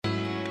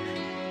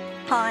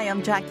Hi,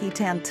 I'm Jackie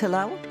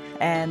Tantillo,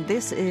 and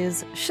this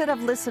is Should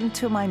Have Listened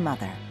to My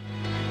Mother.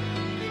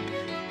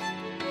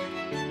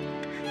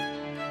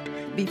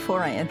 Before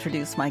I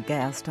introduce my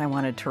guest, I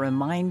wanted to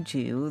remind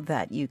you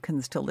that you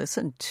can still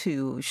listen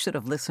to Should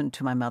Have Listened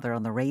to My Mother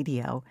on the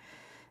radio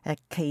at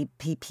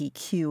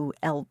KPPQ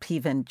LP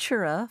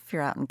Ventura, if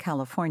you're out in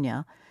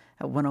California,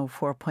 at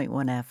 104.1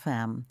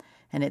 FM.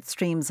 And it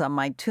streams on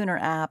my Tuner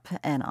app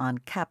and on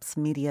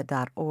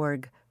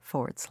capsmedia.org/radio.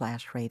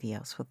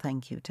 So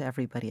thank you to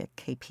everybody at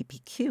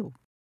KPPQ.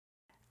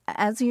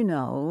 As you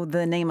know,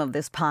 the name of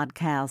this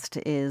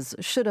podcast is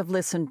Should Have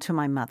Listened to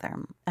My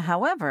Mother.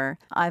 However,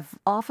 I've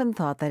often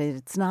thought that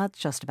it's not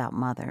just about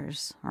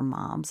mothers or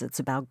moms. It's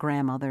about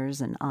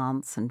grandmothers and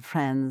aunts and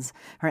friends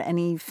or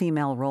any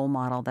female role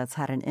model that's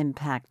had an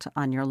impact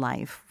on your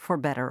life, for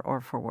better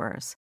or for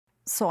worse.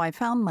 So I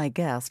found my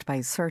guest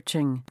by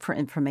searching for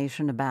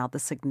information about the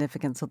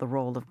significance of the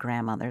role of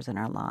grandmothers in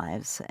our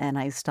lives, and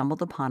I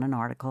stumbled upon an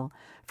article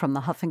from the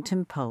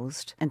Huffington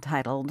Post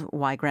entitled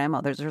Why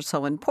Grandmothers Are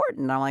So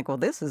Important. I'm like, well,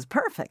 this is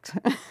perfect.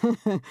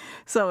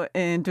 So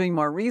in doing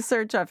more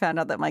research, I found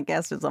out that my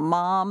guest is a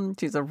mom.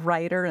 She's a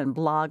writer and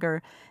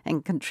blogger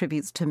and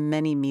contributes to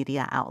many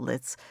media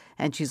outlets,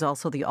 and she's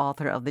also the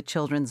author of the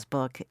children's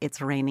book, It's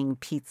Raining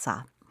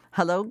Pizza.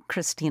 Hello,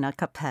 Kristina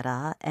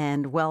Cappetta,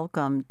 and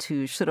welcome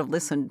to Should Have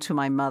Listened to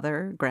My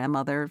Mother,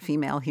 Grandmother,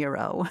 Female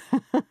Hero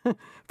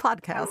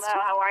podcast.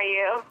 Hello, how are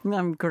you?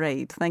 I'm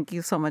great. Thank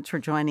you so much for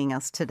joining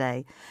us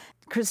today.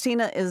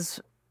 Kristina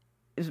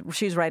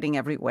she's writing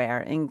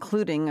everywhere,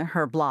 including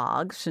her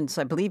blog, since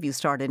I believe you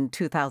started in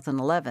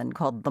 2011,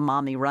 called The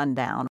Mommy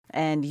Rundown.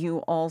 And you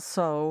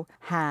also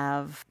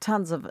have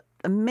tons of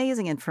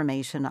amazing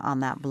information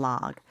on that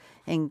blog,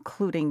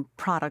 including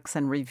products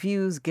and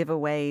reviews,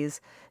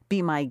 giveaways,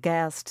 Be My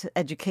Guest,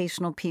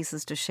 educational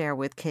pieces to share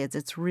with kids.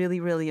 It's really,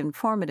 really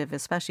informative,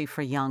 especially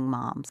for young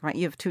moms, right?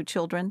 You have 2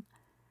 children?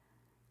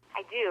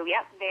 I do,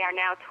 yep. They are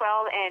now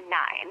 12 and 9.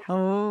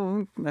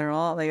 Oh,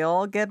 they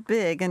all get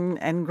big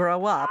and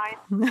grow up.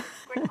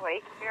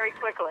 Quickly, very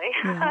quickly.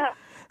 Yeah.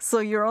 So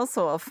you're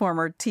also a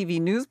former TV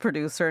news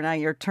producer. Now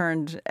you're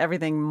turned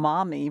everything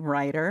mommy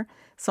writer.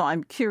 So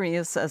I'm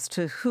curious as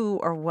to who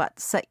or what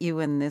set you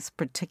in this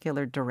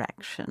particular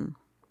direction.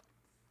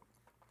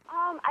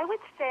 I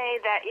would say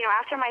that,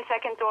 after my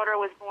second daughter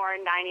was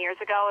born 9 years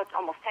ago, it's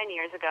almost 10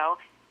 years ago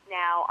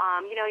now,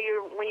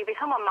 when you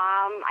become a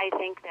mom, I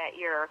think that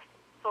your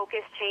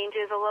focus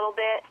changes a little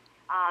bit.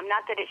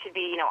 Not that it should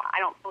be, I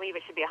don't believe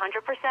it should be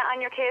 100% on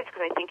your kids,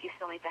 because I think you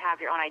still need to have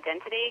your own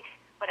identity.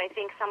 But I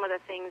think some of the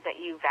things that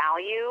you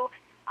value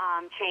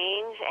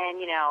change. And,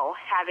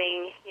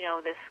 having,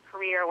 this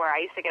career where I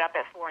used to get up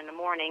at 4 in the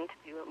morning to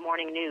do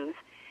morning news,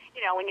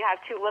 when you have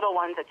 2 little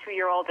ones, a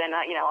 2-year-old and,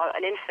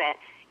 an infant,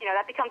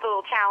 that becomes a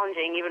little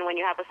challenging even when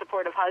you have a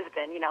supportive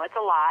husband. It's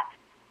a lot.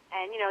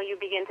 And, you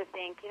begin to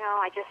think,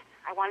 I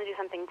want to do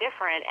something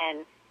different.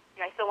 And,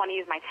 I still want to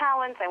use my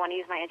talents. I want to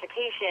use my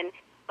education.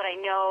 But I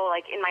know,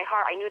 in my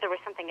heart, I knew there was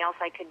something else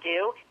I could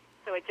do.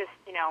 So it just,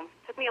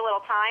 took me a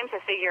little time to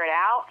figure it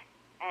out.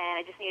 And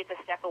I just needed to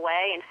step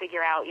away and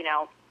figure out,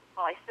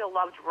 while I still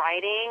loved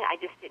writing, I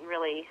just didn't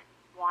really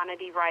want to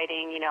be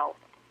writing,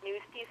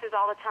 news pieces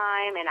all the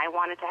time. And I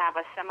wanted to have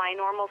a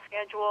semi-normal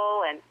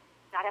schedule and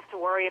not have to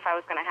worry if I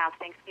was going to have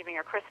Thanksgiving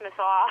or Christmas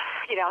off,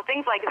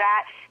 things like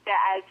that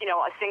as,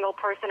 a single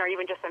person or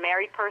even just a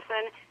married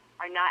person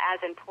are not as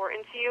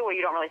important to you, or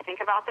you don't really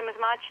think about them as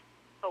much.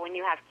 But when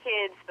you have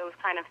kids, those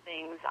kind of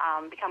things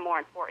become more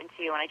important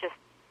to you. And I just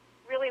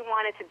really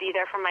wanted to be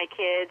there for my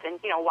kids and,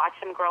 watch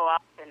them grow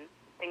up and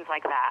things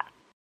like that.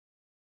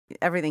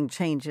 Everything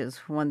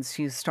changes once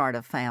you start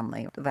a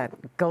family.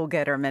 That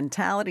go-getter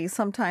mentality,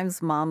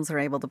 sometimes moms are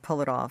able to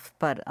pull it off,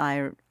 but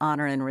I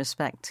honor and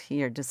respect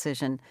your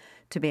decision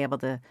to be able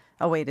to,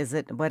 what is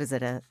it,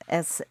 a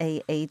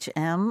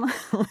SAHM,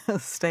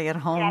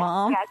 stay-at-home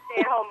mom? Yeah,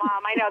 stay-at-home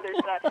mom. I know there's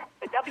the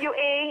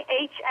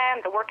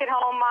WAHM, the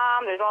work-at-home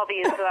mom. There's all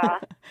these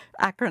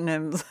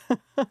acronyms.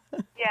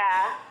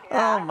 Yeah.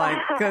 Oh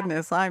my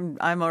goodness, I'm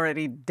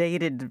already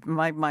dated.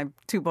 My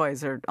 2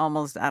 boys are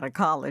almost out of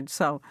college,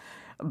 so.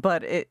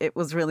 But it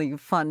was really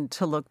fun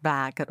to look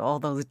back at all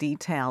those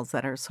details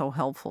that are so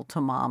helpful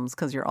to moms,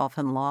 because you're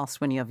often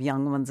lost when you have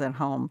young ones at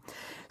home.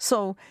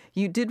 So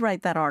you did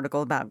write that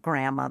article about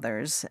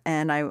grandmothers,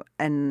 and I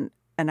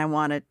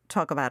want to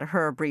talk about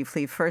her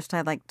briefly. First,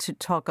 I'd like to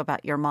talk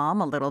about your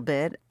mom a little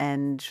bit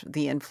and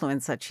the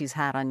influence that she's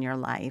had on your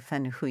life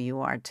and who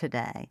you are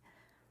today.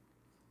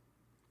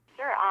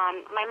 Sure.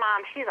 My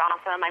mom, she's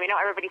awesome. I know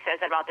everybody says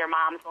that about their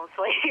moms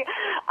mostly,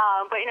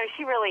 but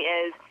she really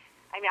is.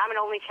 I'm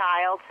an only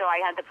child, so I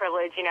had the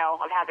privilege,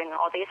 of having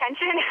all the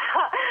attention,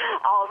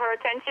 all of her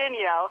attention,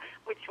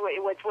 which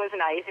was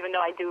nice, even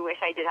though I do wish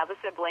I did have a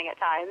sibling at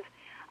times.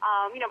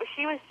 But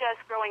she was just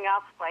growing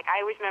up,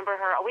 I always remember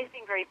her always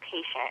being very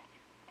patient.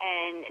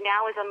 And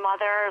now as a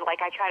mother,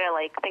 I try to,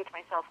 think to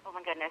myself, oh,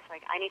 my goodness,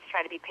 I need to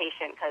try to be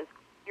patient, because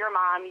you're a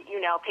mom,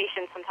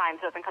 patience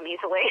sometimes doesn't come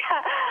easily,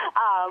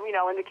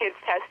 when the kids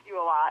test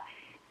you a lot.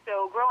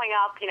 So growing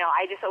up,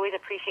 I just always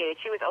appreciated.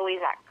 She was always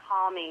that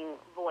calming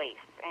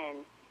voice,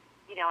 and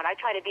and I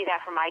try to be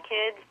that for my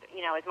kids,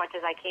 as much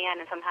as I can.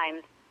 And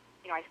sometimes,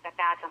 I step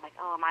back and I'm like,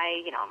 oh, am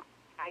I,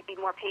 I be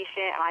more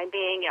patient? Am I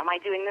being, am I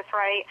doing this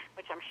right?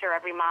 Which I'm sure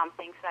every mom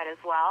thinks that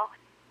as well.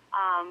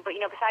 But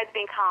besides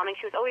being calming,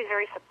 she was always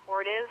very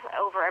supportive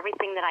over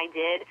everything that I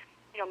did.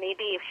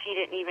 Maybe if she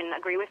didn't even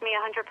agree with me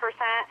 100%,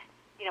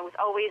 I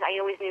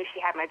always knew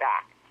she had my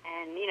back.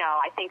 And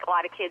I think a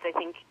lot of kids,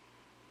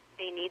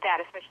 they need that,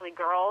 especially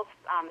girls,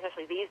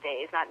 especially these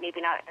days. Maybe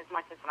not as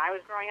much as when I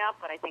was growing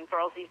up, but I think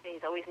girls these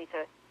days always need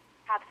to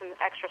have some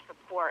extra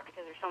support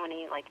because there's so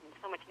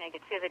much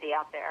negativity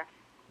out there.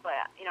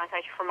 But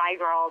for my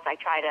girls, I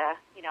try to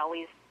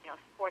always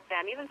support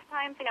them. Even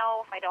sometimes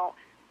if I don't.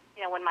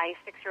 When my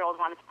 6-year-old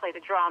wanted to play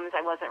the drums,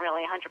 I wasn't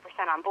really 100%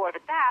 on board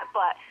with that.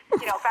 But,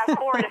 fast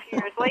forward a few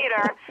years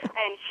later,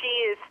 and she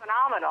is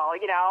phenomenal,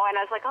 and I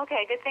was like,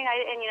 okay, good thing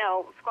I didn't,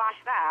 squash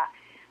that.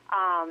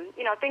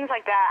 Things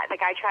like that,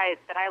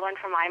 that I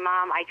learned from my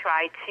mom, I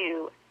try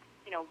to,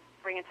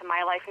 bring into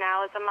my life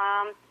now as a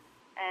mom.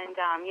 And,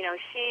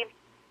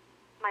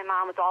 my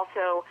mom was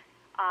also,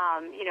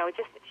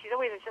 she's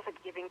always just a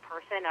giving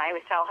person. And I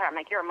always tell her, I'm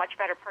like, you're a much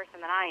better person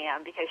than I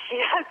am because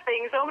she does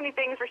so many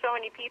things for so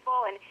many people.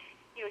 And,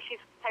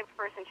 she's the type of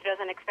person, she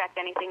doesn't expect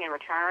anything in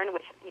return,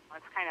 which,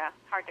 it's kind of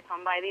hard to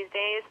come by these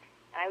days.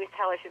 And I always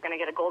tell her she's going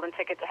to get a golden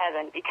ticket to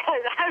heaven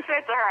because I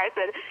said to her, I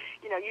said,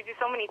 you do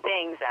so many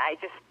things. And I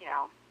just,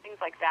 things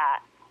like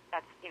that.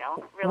 That's,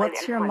 really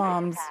What's the your influence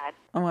mom's? that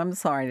she's had. Oh, I'm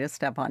sorry to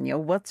step on you.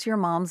 What's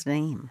your mom's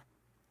name?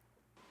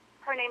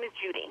 Her name is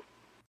Judy.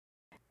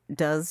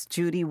 Does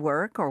Judy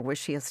work, or was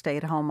she a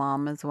stay-at-home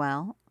mom as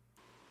well?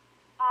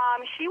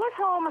 She was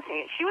home with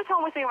me. She was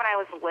home with me when I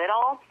was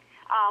little,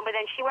 but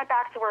then she went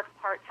back to work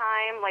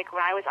part-time, like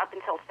when I was up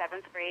until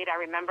 7th grade. I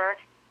remember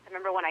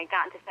when I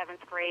got into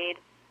 7th grade,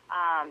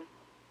 I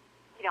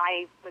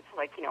was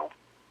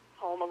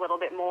home a little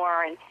bit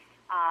more, and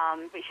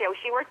but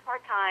she worked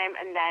part-time,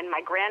 and then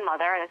my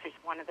grandmother, that's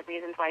just one of the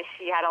reasons why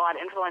she had a lot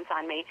of influence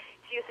on me,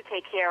 she used to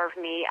take care of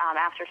me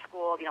after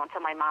school,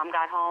 until my mom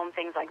got home,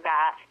 things like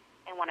that.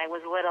 And when I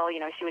was little,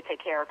 she would take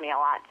care of me a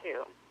lot,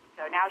 too.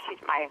 So now she's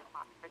my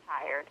mom's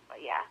retired, but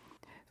yeah.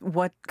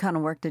 What kind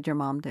of work did your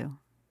mom do?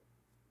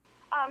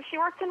 She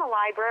worked in the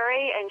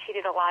library, and she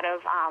did a lot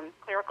of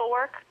clerical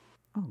work.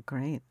 Oh,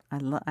 great. I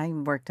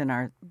worked in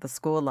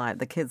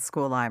the kids'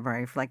 school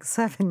library for like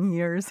 7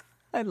 years.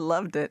 I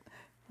loved it.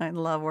 I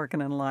love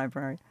working in a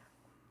library.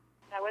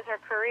 That was her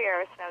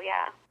career, so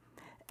yeah.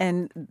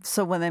 And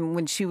so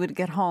when she would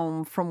get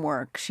home from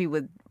work,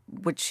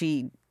 would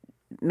she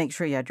make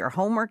sure you had your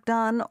homework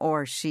done,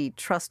 or she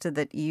trusted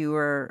that you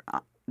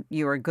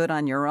were good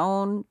on your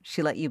own?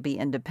 She let you be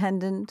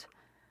independent?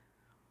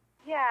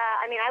 Yeah,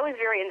 I was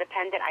very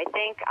independent, I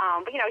think.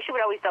 But, she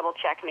would always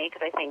double-check me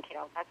because I think,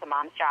 that's a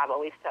mom's job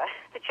always to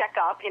check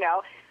up,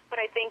 But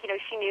I think,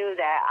 she knew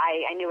that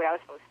I knew what I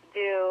was supposed to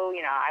do.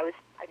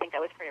 I think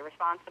I was pretty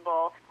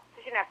responsible, so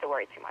she didn't have to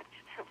worry too much.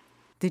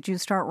 Did you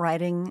start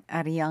writing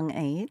at a young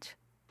age?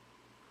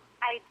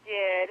 I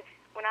did.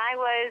 When I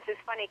was,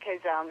 it's funny because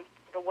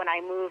when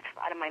I moved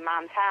out of my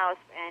mom's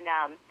house, and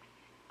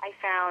I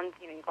found,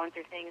 going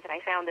through things, and I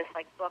found this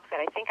book that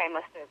I think I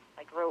must have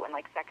wrote in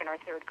 2nd or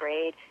 3rd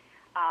grade.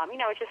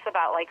 It's just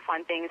about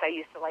fun things I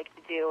used to like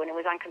to do, and it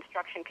was on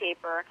construction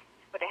paper,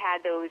 but it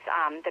had those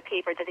the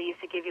paper that they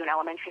used to give you in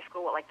elementary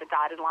school with the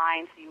dotted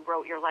lines, so you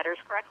wrote your letters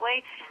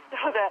correctly.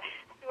 So the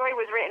story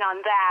was written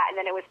on that, and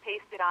then it was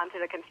pasted onto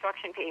the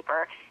construction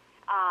paper.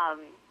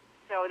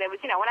 So there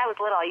was, when I was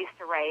little, I used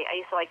to write. I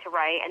used to like to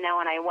write, and then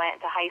when I went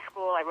to high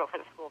school, I wrote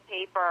for the school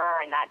paper,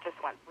 and that just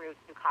went through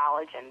to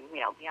college and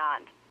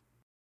beyond.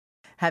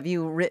 Have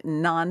you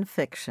written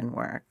nonfiction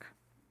work?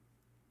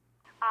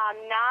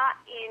 Not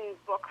in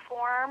book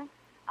form.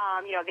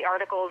 The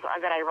articles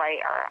that I write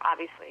are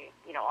obviously,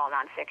 all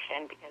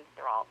nonfiction because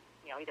they're all,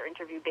 either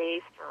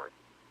interview-based or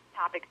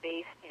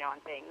topic-based, on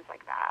things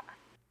like that.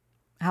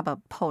 How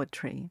about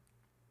poetry?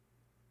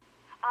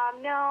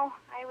 No,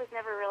 I was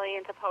never really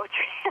into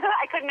poetry.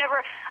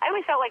 I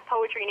always felt like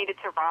poetry needed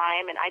to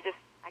rhyme, and I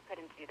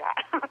couldn't do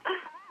that.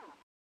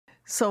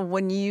 So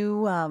when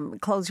you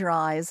close your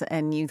eyes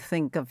and you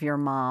think of your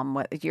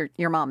mom,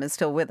 your mom is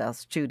still with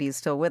us, Judy's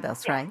still with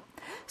us, yeah. right?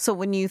 So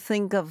when you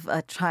think of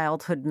a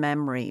childhood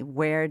memory,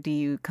 where do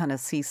you kind of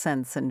see,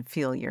 sense, and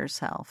feel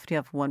yourself? Do you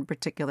have one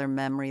particular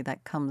memory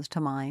that comes to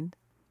mind?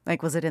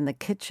 Was it in the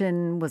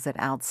kitchen? Was it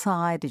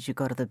outside? Did you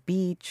go to the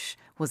beach?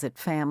 Was it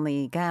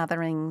family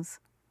gatherings?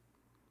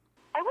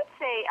 I would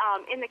say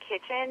in the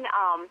kitchen.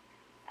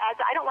 As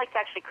I don't like to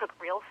actually cook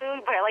real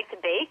food, but I like to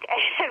bake,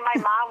 and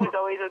my mom was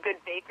always a good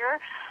baker.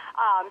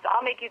 So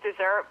I'll make you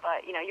dessert,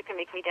 but, you can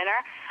make me dinner.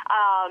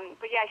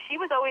 But, yeah,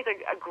 she was always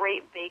a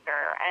great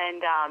baker,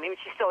 and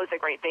she still is a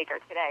great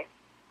baker today.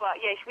 But,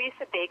 yeah, we used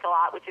to bake a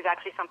lot, which is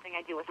actually something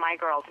I do with my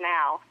girls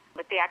now.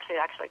 But they actually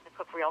like to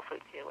cook real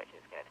food, too, which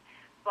is good.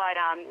 But,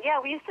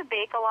 yeah, we used to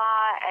bake a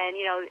lot, and,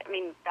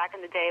 back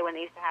in the day when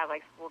they used to have,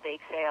 school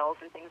bake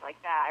sales and things like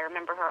that, I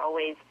remember her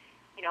always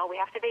we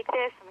have to bake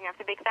this and we have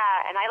to bake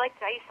that. And I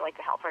used to like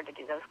to help her to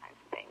do those kinds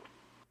of things.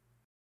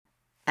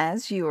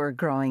 As you were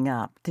growing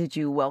up, did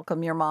you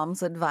welcome your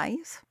mom's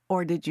advice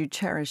or did you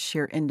cherish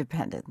your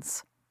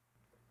independence?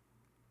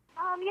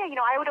 Yeah,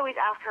 I would always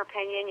ask her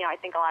opinion. I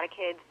think a lot of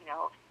kids,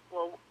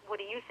 well, what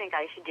do you think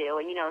I should do?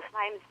 And,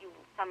 sometimes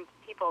some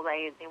people,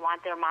 they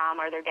want their mom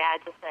or their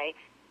dad to say,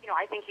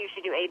 I think you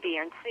should do A, B,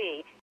 and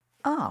C.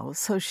 Oh,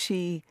 so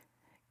she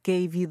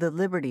gave you the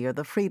liberty or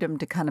the freedom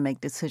to kind of make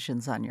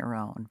decisions on your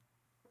own.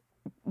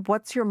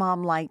 What's your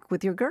mom like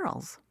with your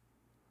girls?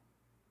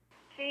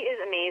 She is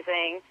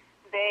amazing.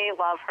 They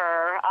love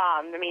her.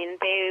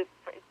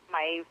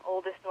 My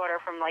oldest daughter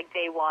from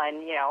day one,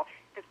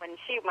 because when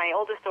my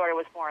oldest daughter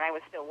was born, I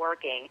was still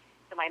working.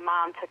 So my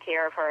mom took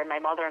care of her and my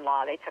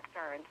mother-in-law, they took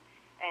turns.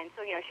 And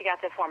so, she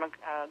got to form a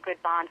good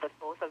bond with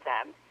both of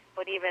them.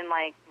 But even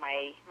my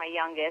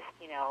youngest,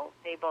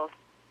 they both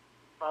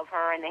love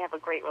her and they have a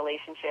great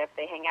relationship.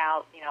 They hang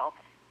out,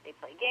 they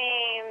play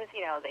games,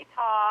 they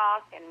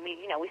talk, and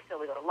we go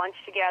to lunch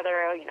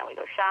together, we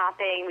go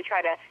shopping. We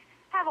try to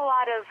have a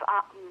lot of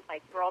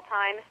girl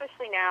time,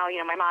 especially now.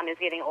 My mom is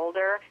getting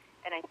older,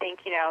 and I think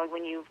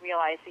when you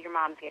realize that your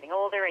mom's getting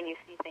older and you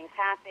see things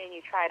happen,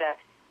 you try to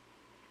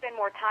spend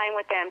more time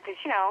with them because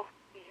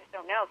you just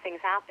don't know,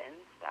 things happen.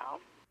 So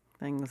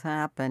things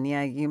happen.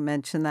 Yeah, you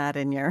mentioned that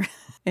in your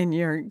in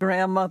your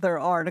grandmother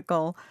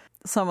article.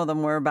 Some of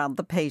them were about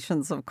the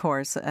patience, of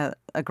course,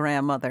 a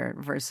grandmother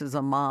versus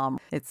a mom.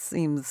 It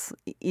seems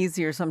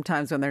easier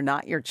sometimes when they're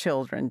not your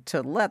children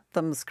to let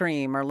them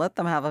scream or let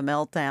them have a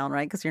meltdown,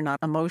 right? Because you're not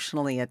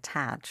emotionally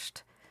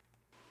attached.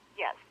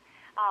 Yes,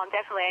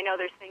 definitely. I know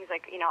there's things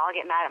I'll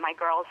get mad at my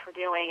girls for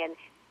doing, and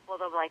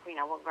they'll be like,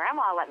 well,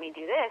 Grandma let me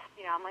do this.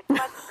 I'm like, well,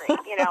 that's great,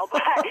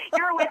 but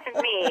you're with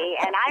me,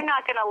 and I'm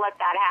not going to let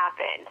that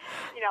happen.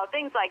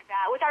 Things like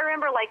that, which I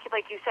remember, like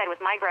you said, with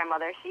my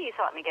grandmother, she used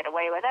to let me get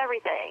away with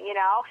everything,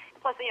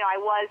 Plus, I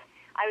was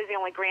the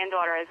only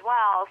granddaughter as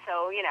well,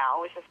 so, it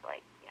was just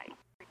like,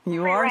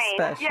 you are reign.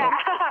 special. Yeah,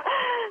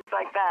 it's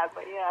like that,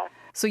 but yeah.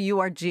 So you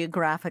are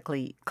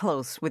geographically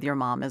close with your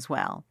mom as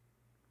well?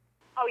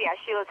 Oh, yeah,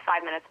 she lives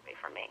 5 minutes away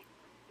from me.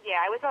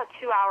 Yeah, I was about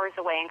 2 hours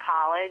away in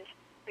college.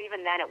 But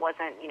even then, it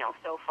wasn't,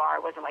 so far.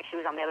 It wasn't like she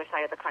was on the other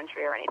side of the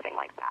country or anything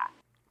like that.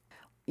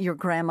 Your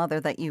grandmother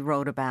that you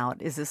wrote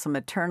about, is this a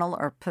maternal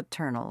or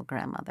paternal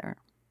grandmother?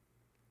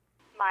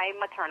 My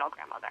maternal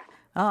grandmother.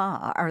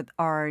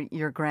 Are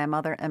your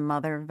grandmother and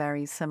mother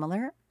very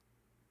similar?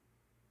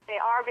 They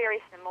are very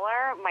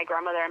similar, my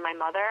grandmother and my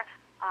mother.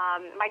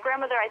 My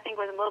grandmother, I think,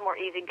 was a little more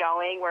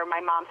easygoing, where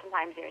my mom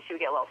sometimes, she would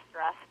get a little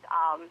stressed,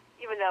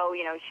 even though,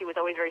 she was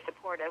always very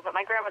supportive. But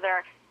my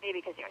grandmother,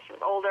 maybe because, she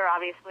was older,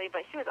 obviously,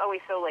 but she was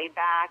always so laid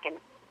back. And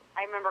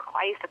I remember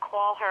I used to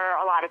call her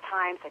a lot of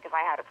times, like if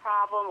I had a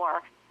problem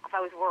or if I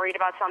was worried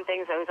about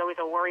something. So it was always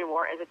a worry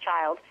war as a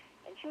child.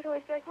 And she would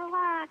always be like,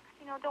 relax,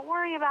 don't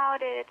worry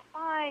about it. It's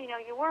fine.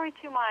 You worry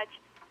too much.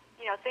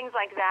 Things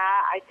like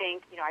that, I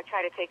think, I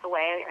try to take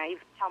away. And I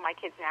even tell my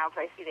kids now,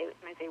 because I see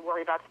they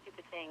worry about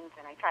stupid things,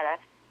 and I try to,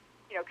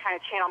 kind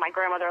of channel my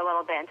grandmother a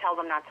little bit and tell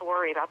them not to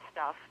worry about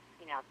stuff,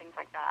 things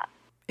like that.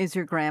 Is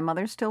your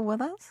grandmother still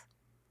with us?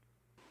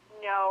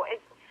 No,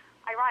 it's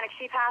ironic.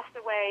 She passed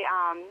away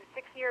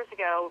 6 years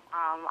ago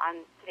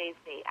on today's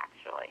date,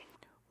 actually.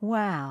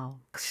 Wow.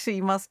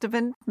 She must have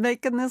been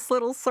making this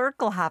little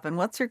circle happen.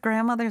 What's your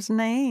grandmother's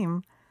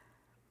name?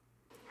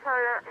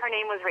 Her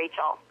name was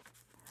Rachel.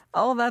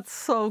 Oh, that's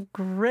so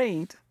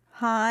great.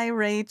 Hi,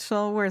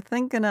 Rachel. We're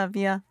thinking of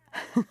you. Yeah,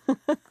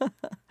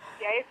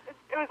 it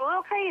was a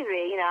little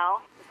crazy,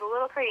 It's a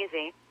little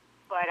crazy.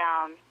 But,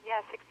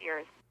 6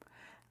 years.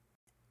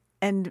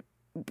 And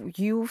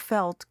you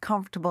felt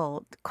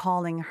comfortable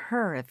calling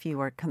her if you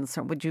were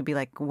concerned. Would you be,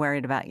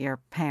 worried about your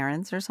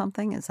parents or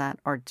something? Is that,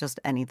 or just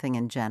anything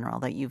in general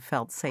that you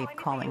felt safe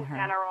calling her?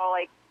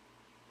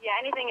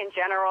 Anything in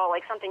general,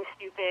 like something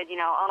stupid, like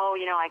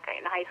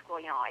in high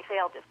school, I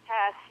failed this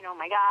test, oh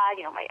my God,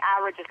 my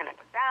average is going to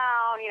go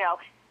down, you're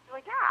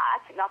like,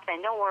 that's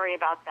nothing, don't worry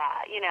about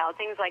that,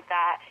 things like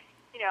that,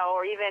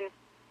 or even,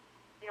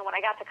 when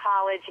I got to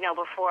college,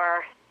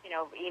 before,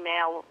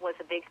 email was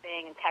a big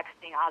thing and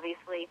texting,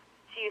 obviously,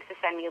 she used to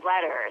send me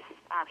letters,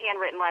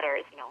 handwritten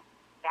letters,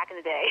 back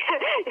in the day,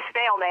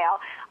 snail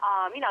mail,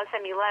 send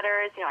me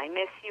letters, I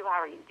miss you,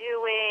 how are you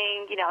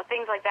doing,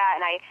 things like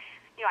that, and I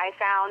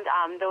found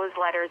those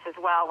letters as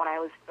well when I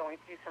was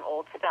going through some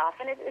old stuff,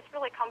 and it's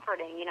really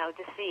comforting,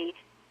 to see,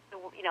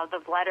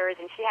 the letters.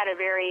 And she had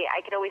I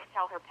could always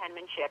tell her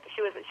penmanship.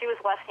 She was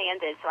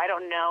left-handed, so I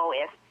don't know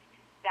if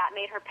that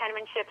made her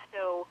penmanship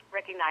so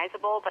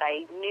recognizable. But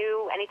I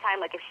knew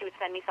anytime, if she would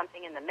send me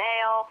something in the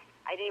mail,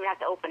 I didn't even have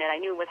to open it. I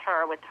knew with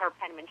her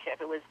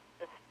penmanship, it was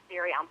just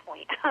very on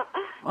point.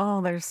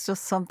 Oh, there's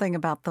just something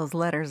about those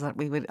letters that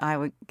I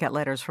would get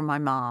letters from my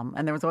mom,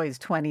 and there was always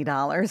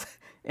 $20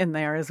 in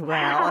there as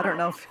well. I don't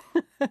know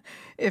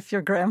if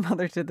your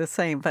grandmother did the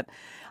same, but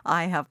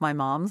I have my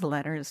mom's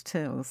letters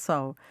too.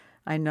 So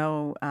I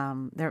know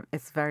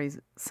it's very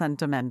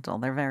sentimental.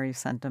 They're very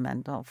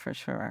sentimental for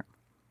sure.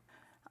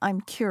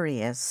 I'm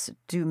curious,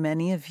 do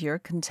many of your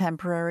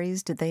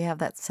contemporaries, did they have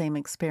that same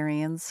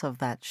experience of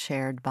that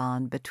shared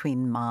bond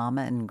between mom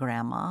and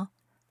grandma?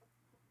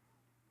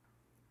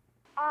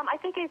 I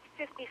think it's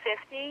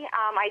 50-50.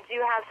 I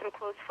do have some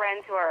close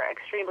friends who are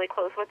extremely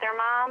close with their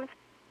moms,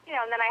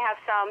 and then I have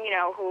some,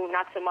 who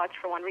not so much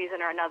for one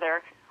reason or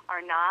another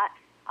are not.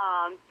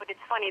 But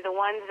it's funny, the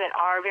ones that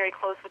are very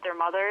close with their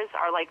mothers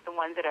are like the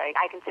ones that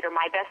I consider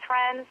my best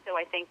friends. So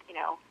I think,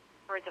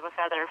 birds of a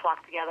feather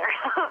flock together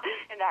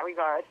in that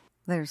regard.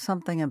 There's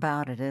something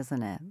about it,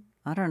 isn't it?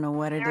 I don't know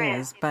what it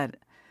is, but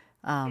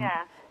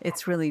Yeah.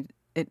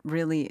 it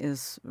really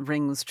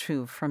rings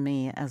true for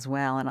me as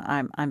well.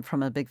 And I'm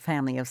from a big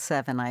family of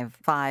 7. I have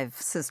 5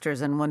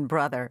 sisters and 1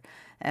 brother,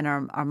 and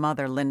our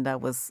mother Linda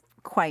was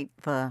quite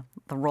the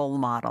role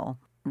model.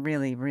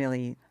 Really,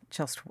 really,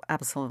 just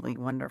absolutely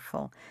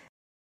wonderful.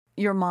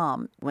 Your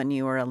mom, when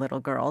you were a little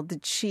girl,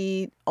 did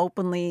she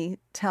openly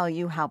tell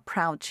you how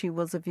proud she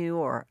was of you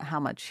or how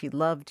much she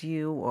loved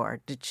you?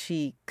 Or did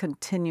she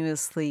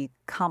continuously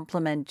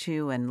compliment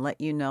you and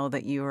let you know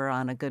that you were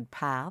on a good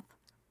path?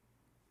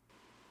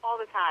 All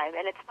the time.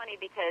 And it's funny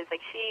because,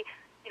 she,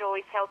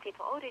 always tell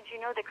people, oh, did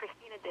you know that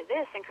Kristina did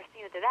this and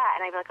Kristina did that?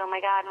 And I'd be like, oh, my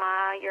God,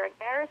 Ma, you're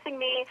embarrassing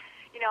me.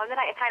 And then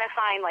I kind of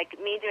find,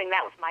 me doing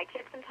that with my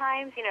kids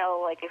sometimes,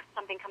 if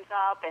something comes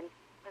up and,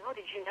 oh,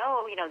 did you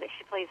know, that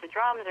she plays the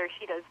drums or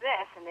she does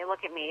this? And they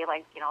look at me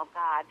like,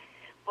 God.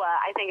 But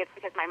I think it's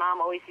because my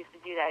mom always used to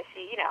do that.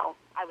 She,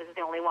 I was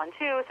the only one,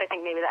 too, so I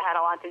think maybe that had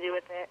a lot to do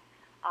with it.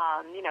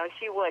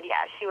 She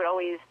would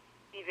always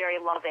be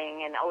very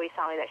loving and always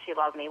tell me that she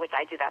loved me, which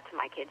I do that to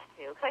my kids,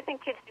 too. Because I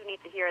think kids do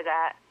need to hear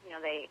that,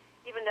 they,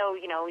 even though,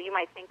 you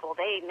might think, well,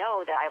 they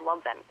know that I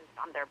love them because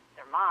I'm their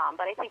mom,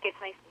 but I think it's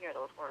nice to hear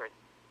those words.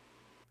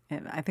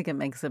 I think it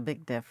makes a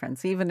big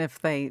difference, even if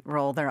they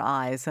roll their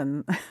eyes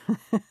and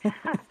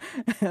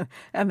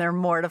and they're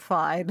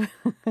mortified.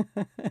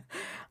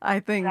 I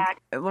think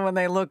when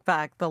they look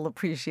back, they'll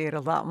appreciate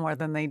a lot more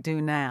than they do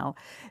now.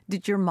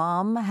 Did your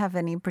mom have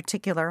any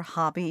particular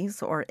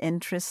hobbies or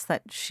interests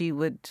that she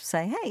would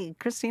say, hey,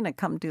 Kristina,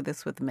 come do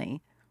this with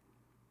me?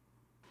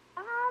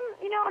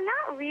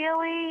 Not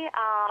really.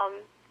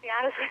 To be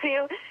honest with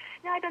you,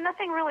 no,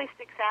 nothing really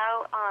sticks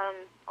out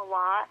a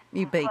lot.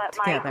 You baked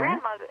my together?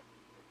 Grandmother.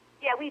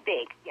 Yeah, we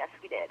baked. Yes,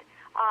 we did.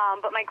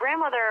 But my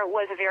grandmother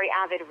was a very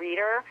avid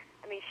reader.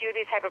 I mean, she would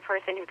be the type of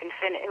person who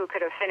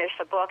could have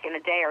finished a book in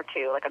a day or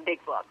two, like a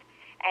big book.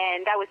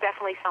 And that was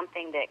definitely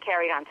something that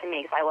carried on to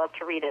me because I love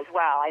to read as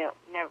well. I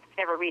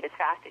never read as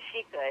fast as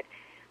she could.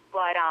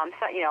 But,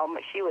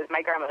 she was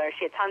my grandmother.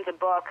 She had tons of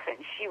books,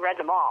 and she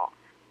read them all,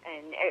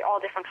 and all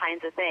different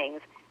kinds of things.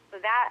 So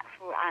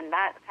on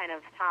that kind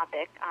of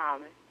topic,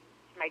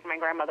 my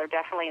grandmother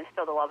definitely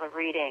instilled a love of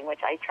reading, which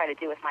I try to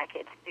do with my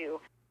kids,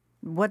 too.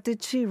 What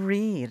did she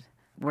read?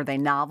 Were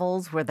they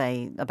novels? Were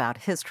they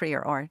about history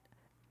or art?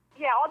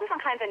 Yeah, all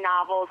different kinds of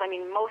novels. I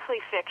mean, mostly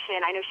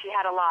fiction. I know she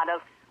had a lot of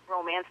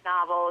romance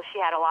novels.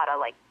 She had a lot of,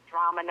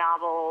 drama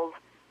novels,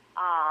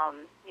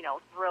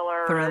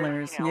 thrillers.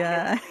 Thrillers,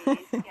 yeah.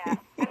 Mysteries. Yeah.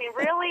 I mean,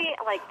 really,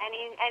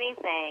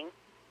 anything.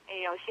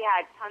 And, she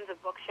had tons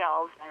of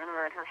bookshelves, I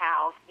remember, in her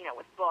house,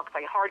 with books,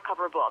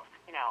 hardcover books,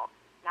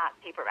 not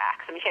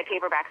paperbacks. I mean, she had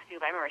paperbacks,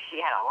 too, but I remember she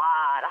had a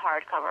lot of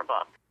hardcover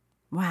books.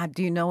 Wow,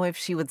 do you know if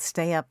she would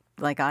stay up,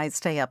 like I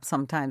stay up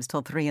sometimes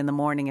till 3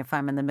 a.m. if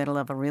I'm in the middle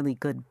of a really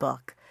good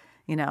book,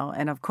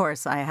 and of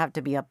course I have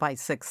to be up by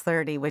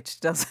 6:30, which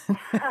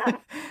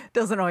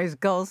doesn't always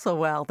go so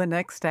well the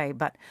next day.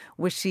 But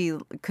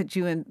could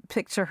you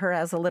picture her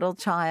as a little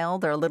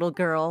child or a little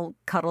girl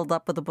cuddled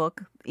up with a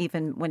book,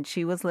 even when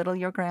she was little,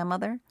 your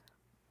grandmother?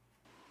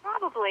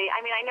 Probably.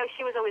 I mean, I know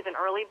she was always an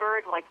early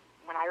bird,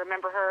 when I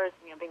remember her as,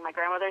 being my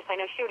grandmother, so I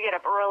know she would get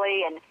up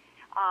early and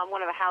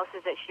one of the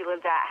houses that she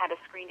lived at had a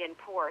screened-in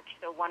porch,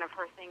 so one of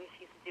her things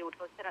she used to do was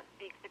go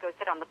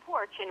sit on the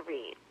porch and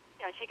read.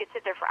 And she could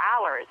sit there for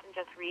hours and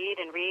just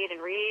read and read and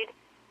read.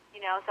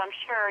 So I'm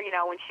sure,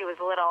 when she was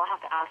little, I'll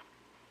have to ask,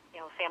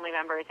 family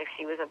members if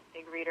she was a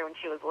big reader when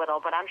she was little,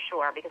 but I'm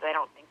sure because I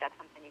don't think that's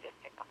something you just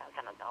pick up as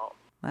an adult.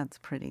 That's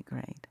pretty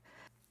great.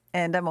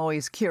 And I'm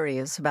always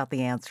curious about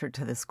the answer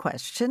to this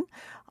question.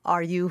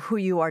 Are you who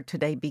you are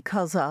today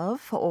because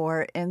of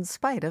or in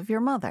spite of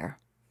your mother?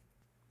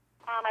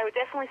 I would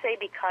definitely say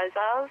because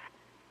of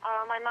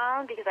my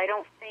mom, because I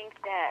don't think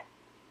that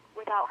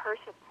without her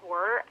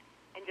support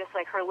and just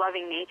her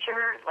loving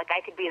nature,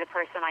 I could be the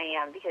person I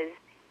am. Because,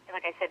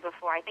 like I said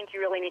before, I think you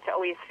really need to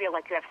always feel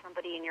like you have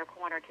somebody in your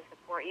corner to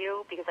support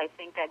you, because I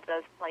think that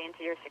does play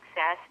into your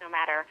success, no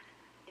matter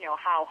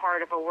how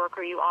hard of a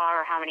worker you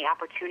are or how many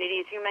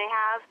opportunities you may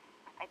have.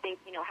 I think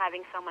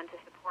having someone to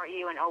support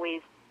you and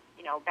always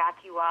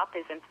back you up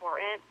is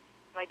important.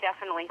 So I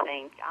definitely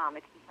think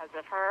it's because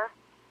of her.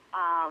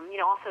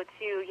 Also,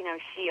 too,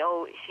 she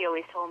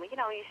always told me, you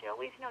should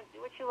always, do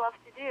what you love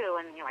to do.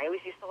 And, I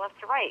always used to love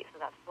to write, so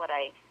that's what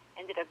I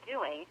ended up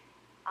doing.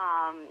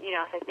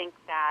 So I think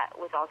that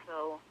was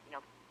also,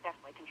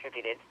 definitely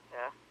contributed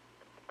to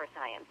the person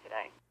I am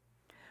today.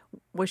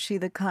 Was she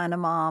the kind of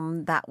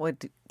mom that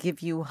would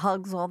give you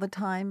hugs all the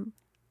time?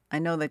 I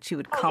know that she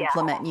would Oh,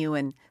 compliment yeah. you,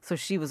 and so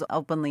she was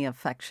openly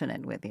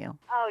affectionate with you.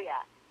 Oh,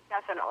 yeah,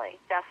 definitely,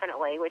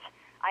 which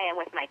I am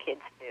with my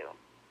kids, too.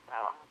 So,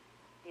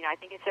 I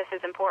think it's just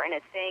as important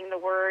as saying the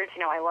words,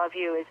 I love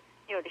you, is,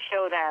 to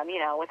show them,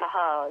 with a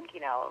hug,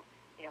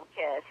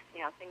 kiss,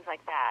 things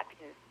like that,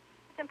 because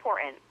it's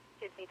important.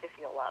 Kids need to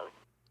feel loved.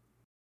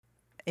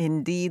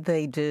 Indeed,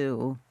 they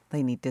do.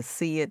 They need to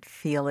see it,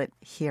 feel it,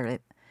 hear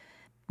it.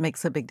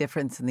 Makes a big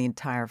difference in the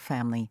entire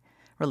family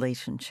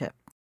relationship.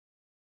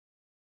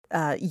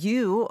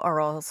 You are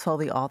also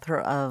the author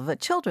of a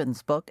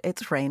children's book,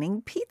 It's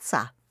Raining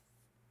Pizza.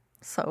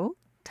 So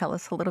tell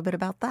us a little bit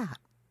about that.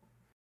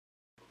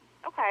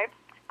 Okay.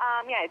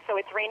 So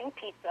It's Raining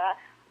Pizza.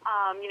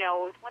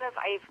 It's one of,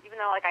 even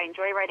though I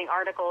enjoy writing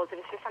articles, it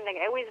was just something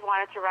I always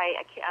wanted to write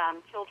a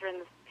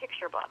children's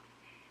picture book.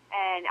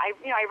 And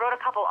I wrote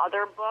a couple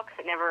other books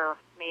that never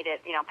made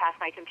it, past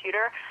my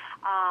computer.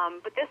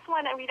 But this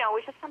one, it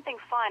was just something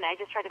fun. I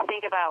just tried to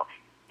think about,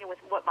 with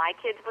what my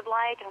kids would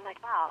like. And I'm like,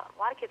 wow, a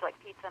lot of kids like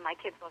pizza. My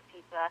kids love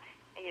pizza.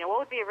 And,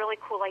 what would be a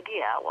really cool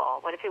idea? Well,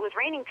 what if it was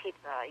raining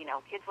pizza?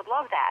 Kids would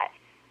love that.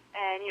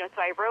 And, so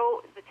I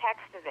wrote the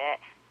text of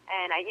it.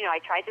 And I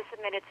tried to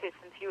submit it to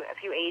a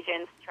few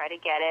agents, try to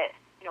get it,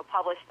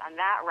 published on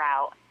that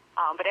route.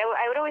 But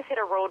I would always hit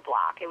a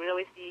roadblock. It would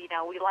always be,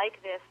 we like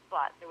this,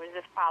 but there was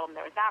this problem,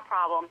 there was that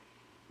problem.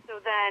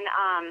 So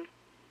then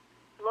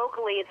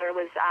locally there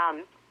was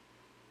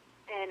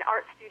an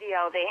art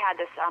studio. They had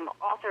this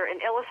author and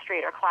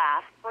illustrator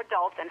class for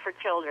adults and for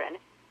children.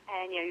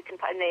 And,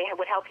 and they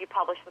would help you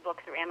publish the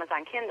book through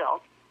Amazon Kindle.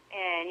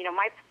 And,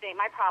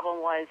 my problem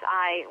was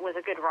I was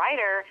a good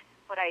writer,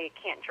 but I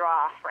can't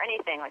draw for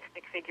anything. Like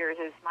stick figures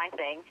is my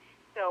thing.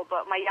 So,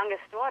 but my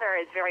youngest daughter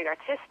is very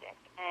artistic,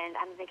 and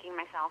I'm thinking to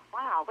myself,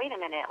 wow, wait a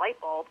minute, light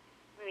bulb.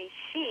 Maybe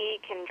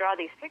she can draw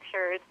these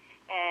pictures,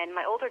 and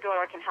my older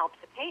daughter can help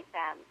to paint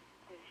them.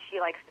 She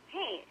likes to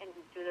paint and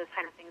do those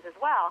kind of things as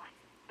well.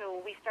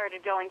 So we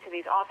started going to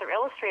these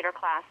author-illustrator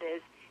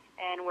classes,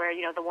 and where,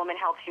 the woman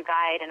helps you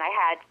guide, and I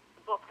had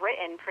the book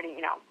written pretty,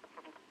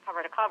 from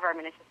cover to cover. I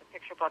mean, it's just a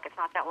picture book. It's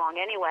not that long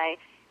anyway.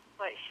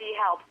 But she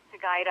helped to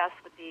guide us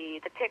with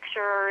the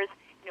pictures.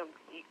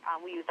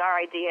 We used our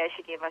ideas.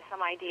 She gave us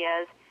some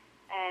ideas,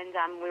 and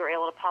we were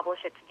able to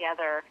publish it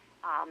together,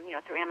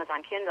 through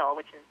Amazon Kindle,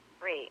 which is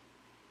great.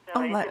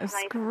 So that was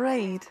nice.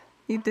 Great.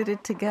 You did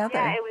it together.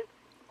 Yeah, it was.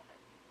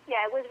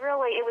 Yeah, it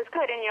was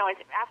good. And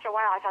after a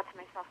while, I thought to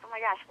myself, oh my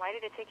gosh, why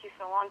did it take you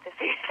so long to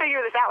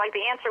figure this out? Like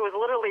the answer was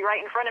literally right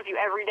in front of you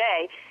every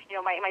day.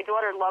 My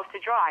daughter loved to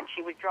draw, and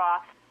she would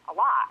draw a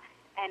lot.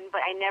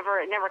 But it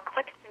never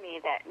clicked to me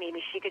that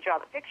maybe she could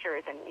draw the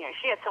pictures, and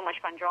she had so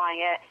much fun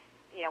drawing it.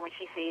 When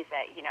she sees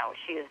that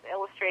she is the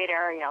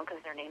illustrator, because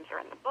their names are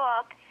in the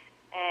book,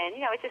 and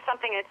it's just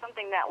something. It's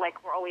something that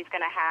we're always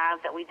going to have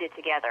that we did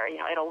together.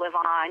 It'll live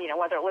on.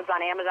 Whether it lives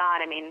on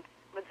Amazon,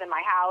 lives in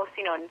my house.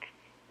 And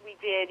we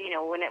did.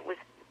 When it was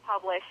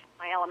published,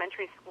 my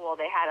elementary school,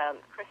 they had a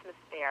Christmas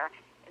fair,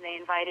 and they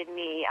invited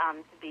me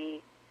to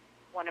be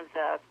one of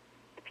the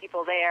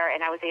people there,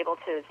 and I was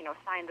able to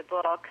sign the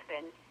books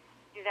and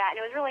do that.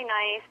 And it was really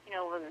nice,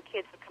 when the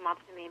kids would come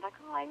up to me like,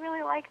 oh, I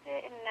really liked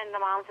it. And then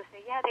the moms would say,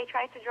 yeah, they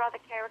tried to draw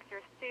the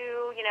characters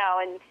too,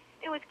 and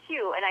it was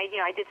cute. And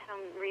I did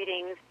some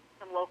readings,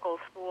 some local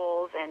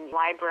schools and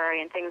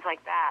library and things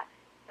like that.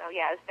 So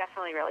yeah, it was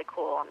definitely really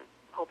cool. I'm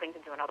hoping to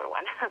do another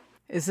one.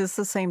 Is this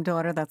the same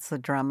daughter that's the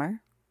drummer?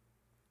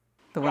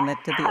 The one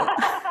that did the...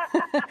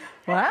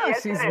 Wow,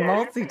 yes, she's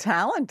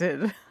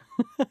multi-talented.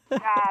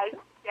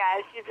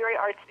 Yeah, she's very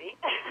artsy.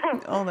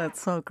 Oh,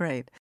 that's so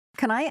great.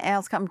 Can I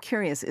ask, I'm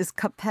curious, is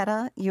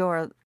Cappetta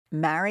your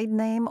married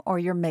name or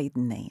your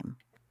maiden name?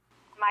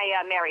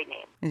 My married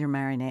name. Your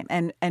married name.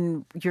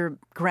 And your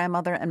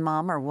grandmother and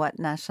mom are what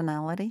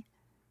nationality?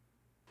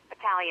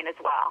 Italian as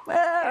well.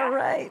 Yeah.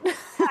 Right.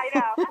 I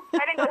know.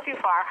 I didn't go too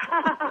far.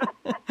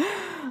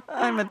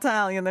 I'm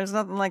Italian. There's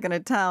nothing like an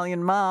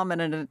Italian mom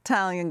and an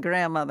Italian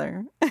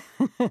grandmother.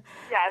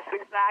 Yes,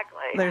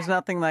 exactly. There's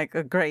nothing like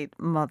a great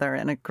mother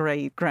and a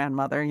great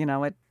grandmother.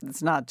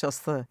 It's not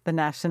just the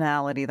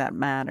nationality that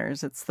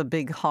matters. It's the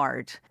big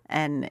heart,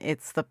 and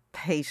it's the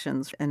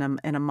patience in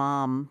a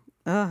mom.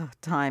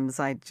 Times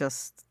I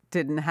just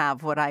didn't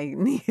have what I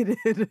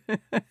needed,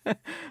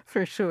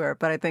 for sure.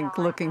 But I think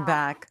looking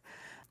back,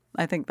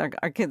 I think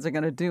our kids are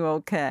going to do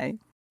okay.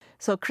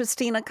 So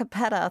Kristina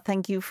Cappetta,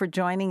 thank you for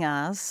joining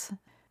us.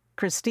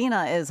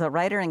 Kristina is a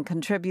writer and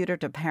contributor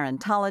to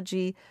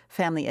Parentology,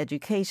 Family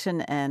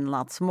Education, and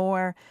lots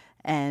more.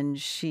 And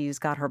she's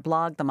got her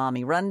blog, The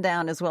Mommy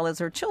Rundown, as well as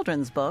her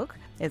children's book,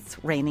 It's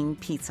Raining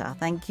Pizza.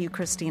 Thank you,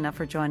 Kristina,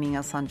 for joining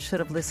us on Should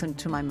Have Listened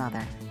to My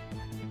Mother.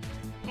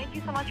 Thank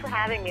you so much for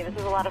having me. This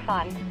was a lot of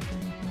fun.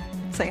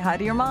 Say hi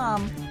to your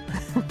mom.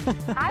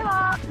 Hi,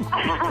 Mom.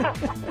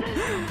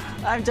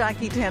 I'm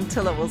Jackie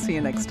Tantilla. We'll see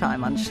you next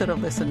time on Should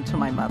Have Listened to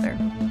My Mother.